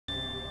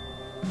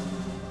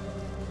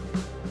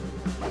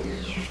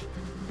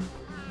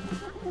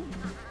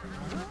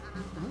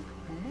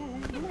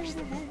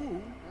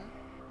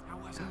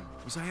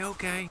Was I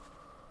okay?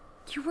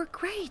 You were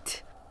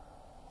great.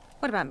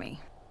 What about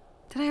me?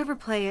 Did I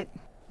overplay it?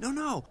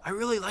 No. I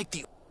really liked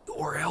the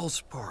or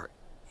else part.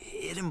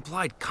 It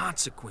implied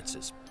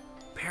consequences.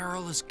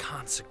 Perilous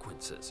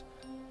consequences.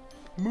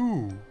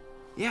 Moo.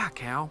 Yeah,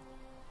 Cal.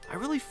 I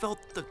really felt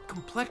the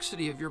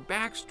complexity of your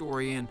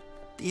backstory and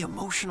the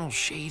emotional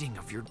shading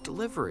of your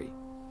delivery.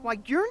 Why,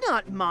 you're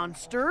not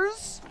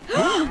monsters.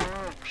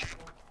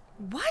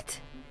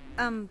 What?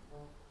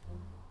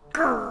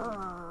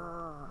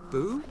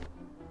 Boo?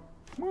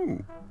 Moo.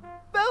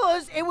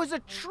 Fellas, it was a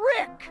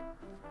trick.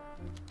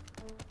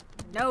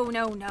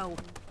 No.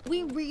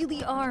 We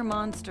really are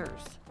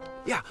monsters.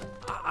 Yeah,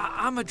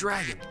 I'm a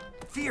dragon.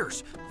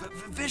 Fierce,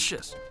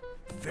 vicious,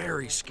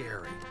 very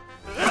scary.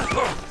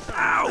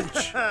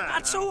 Ouch!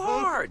 Not so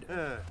hard!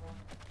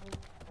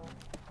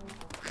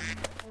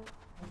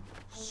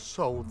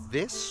 So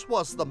this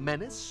was the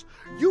menace?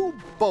 You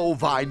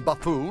bovine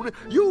buffoon!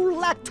 You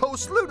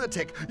lactose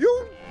lunatic!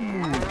 You...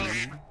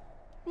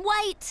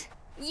 White,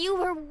 you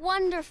were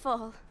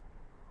wonderful.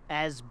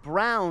 As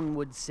Brown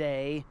would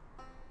say.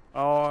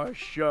 Aw,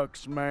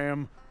 shucks,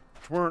 ma'am.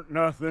 'Tweren't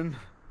nothing.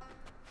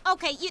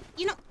 Okay,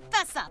 you know,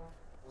 fess up.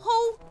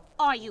 Who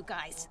are you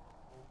guys?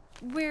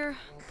 We're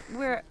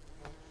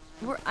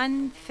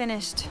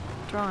unfinished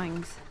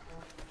drawings.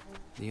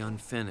 The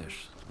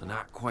unfinished, the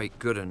not quite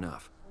good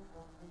enough.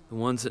 The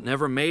ones that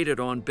never made it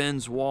on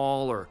Ben's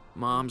wall or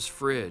Mom's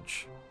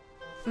fridge.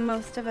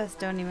 Most of us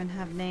don't even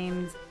have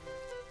names.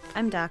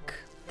 I'm Duck.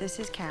 This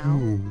is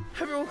Cal.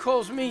 Everyone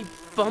calls me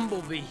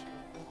Bumblebee.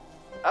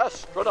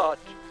 Astronaut.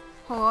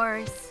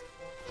 Horse.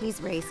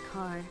 He's race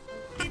car.